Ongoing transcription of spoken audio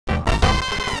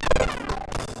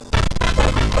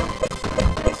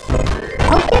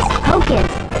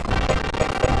pocus.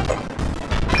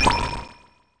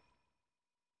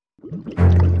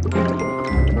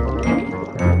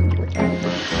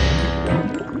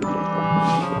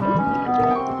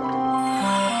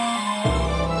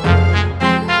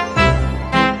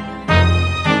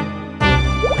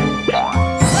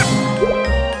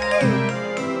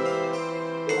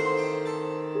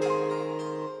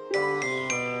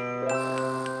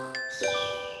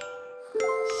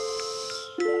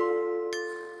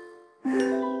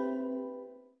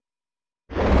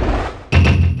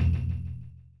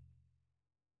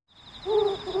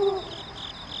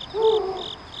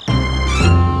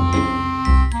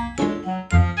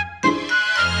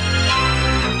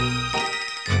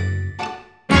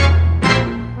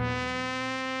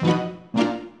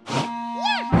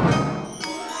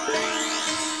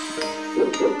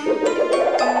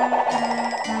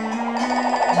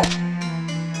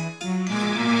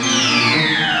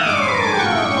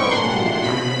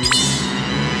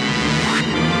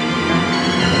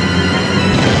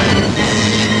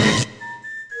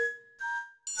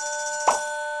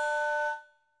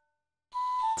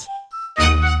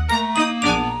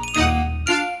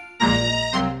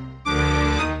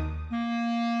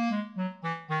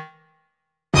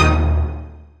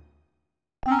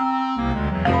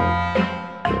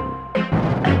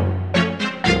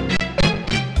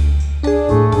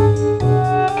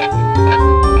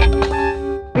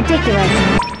 Ridiculous.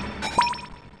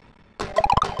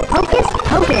 Hocus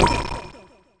pocus.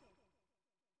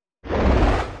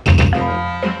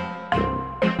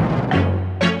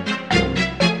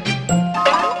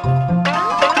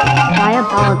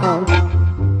 Diabolical.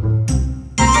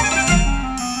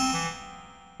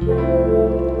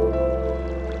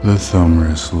 The thumb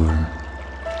wrestler.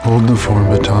 Hold the form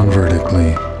baton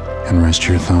vertically and rest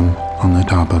your thumb on the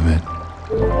top of it.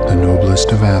 The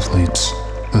noblest of athletes,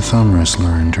 the thumb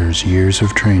wrestler endures years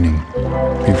of training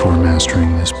before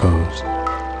mastering this pose.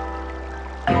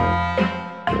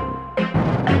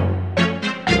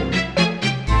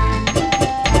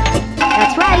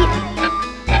 That's right.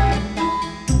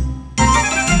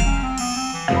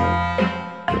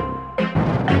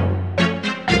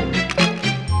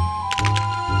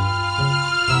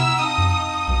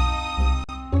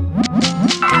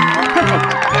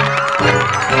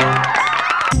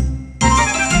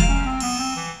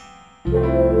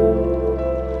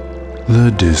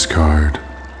 The discard.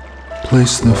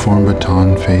 Place the form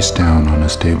baton face down on a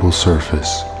stable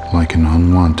surface, like an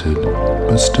unwanted,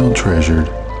 but still treasured,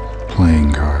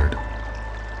 playing card.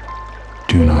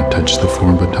 Do not touch the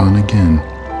form baton again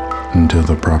until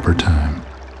the proper time.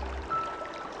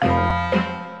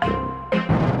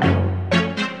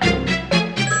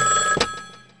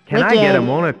 Can I get a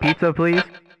Mona pizza, please?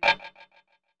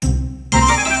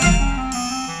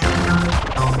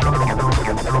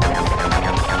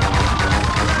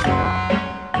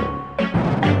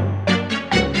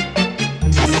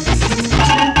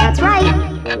 That's right.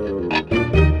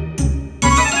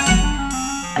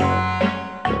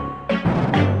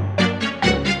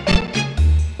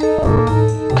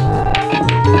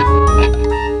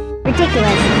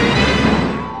 Ridiculous.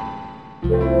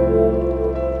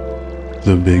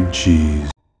 The big cheese.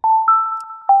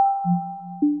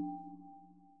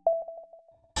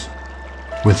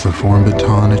 With the form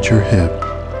baton at your hip,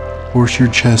 force your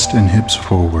chest and hips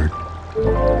forward.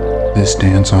 This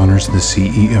dance honors the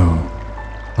CEO,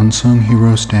 unsung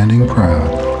hero standing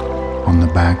proud on the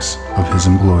backs of his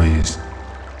employees.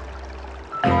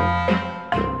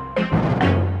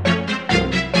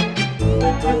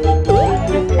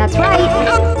 That's right.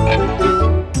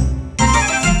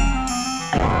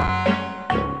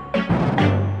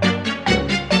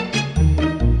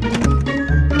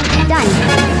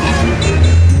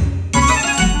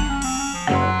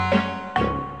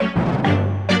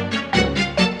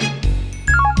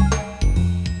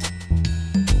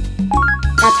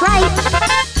 That's right.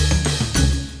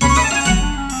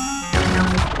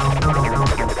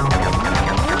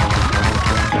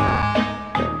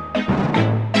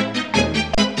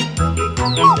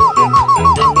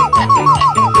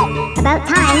 About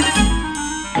time.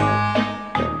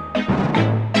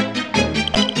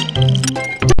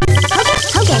 Hocus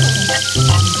pocus.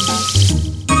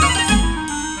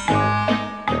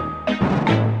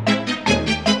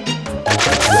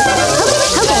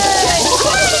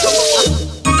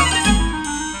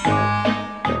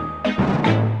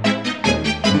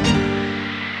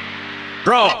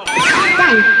 Draw!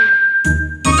 Done.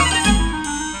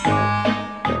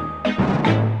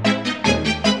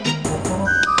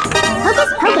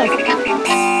 Hocus pocus.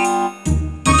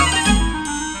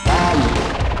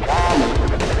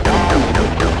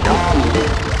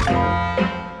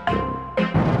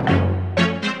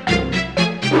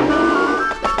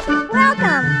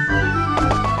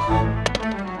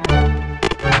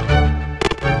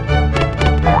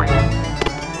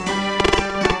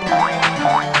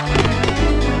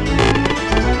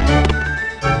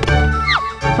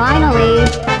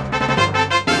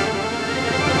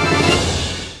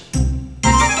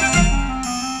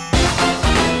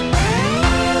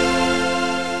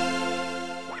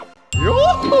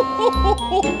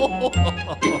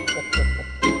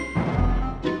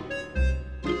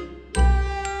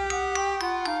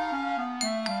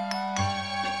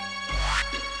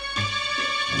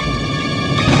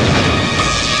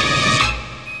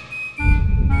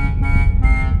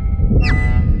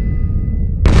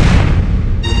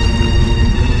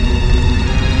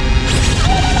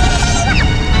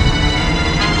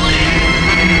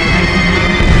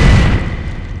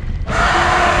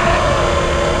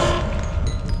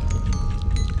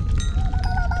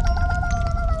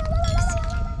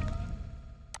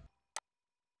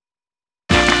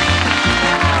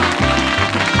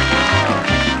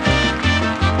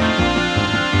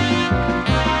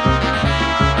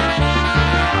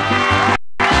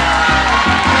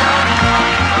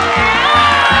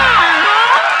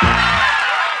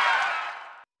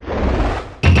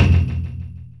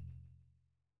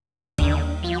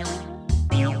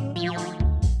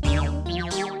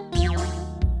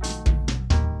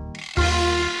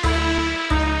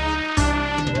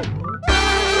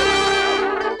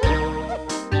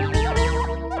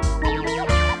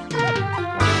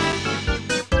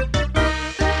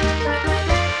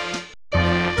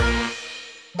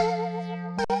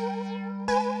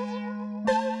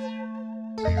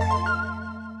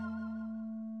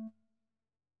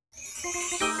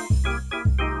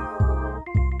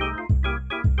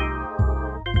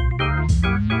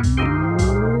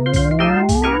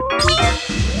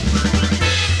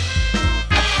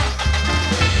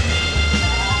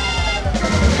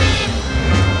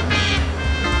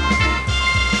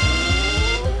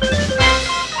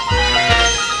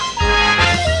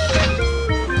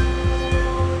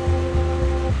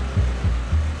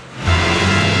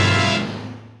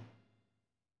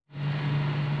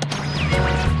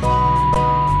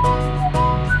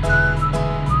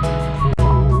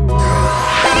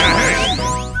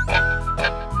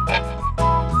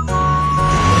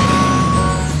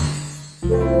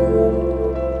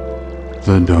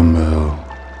 The dumbbell.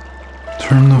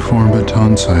 Turn the form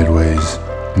baton sideways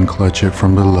and clutch it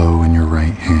from below in your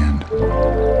right hand.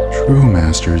 True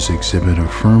masters exhibit a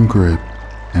firm grip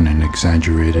and an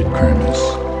exaggerated grimace.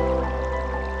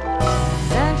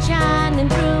 Sun shining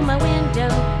through my window.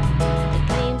 It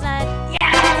gleams like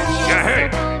so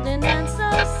golden and so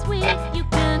sweet. You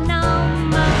can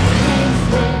almost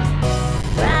taste it.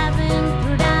 Driving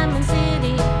through Diamond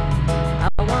City, I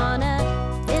wanna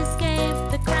escape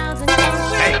the crowds and go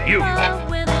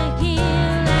with a heel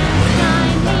and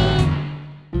shiny.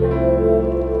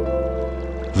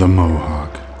 The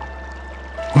mohawk.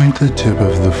 Point the tip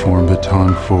of the form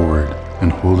baton forward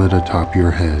and hold it atop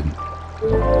your head.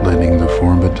 Letting the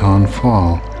form baton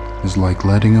fall is like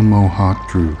letting a mohawk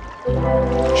droop,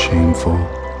 shameful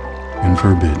and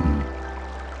forbidden.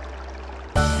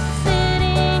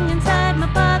 Sitting inside my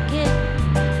pocket,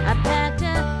 I packed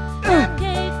a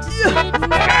cupcake to sweeten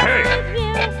with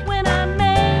you when I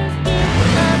make it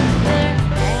up there.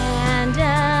 And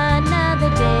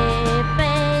another day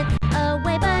fades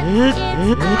away, but it's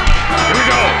not. Here we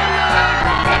go!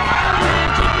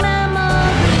 Magic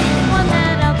memory, one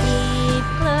that I'll keep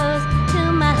close to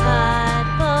my heart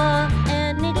for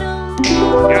any gloom.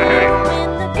 When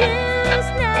the view's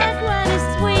not quite as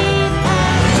sweet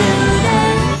as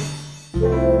today.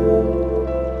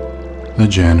 The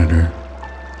janitor.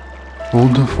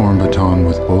 Hold the form baton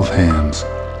with both hands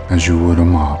as you would a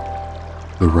mop.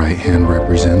 The right hand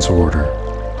represents order,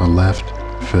 the left,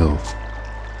 filth.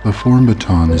 The form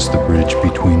baton is the bridge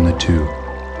between the two.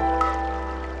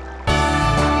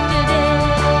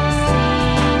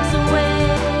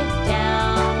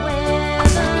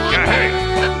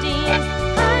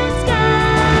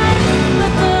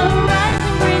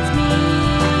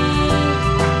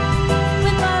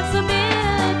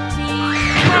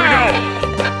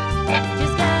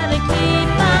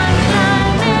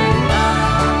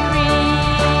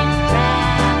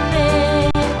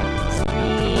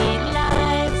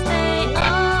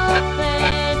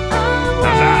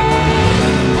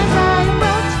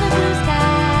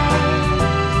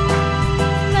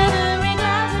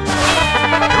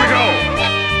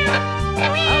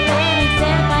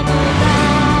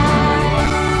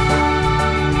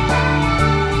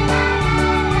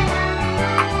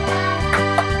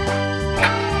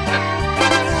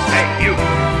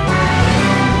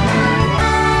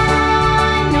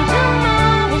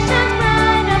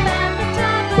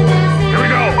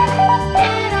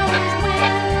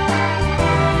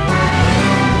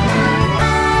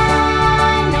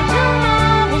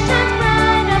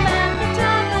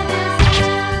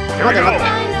 Here we go!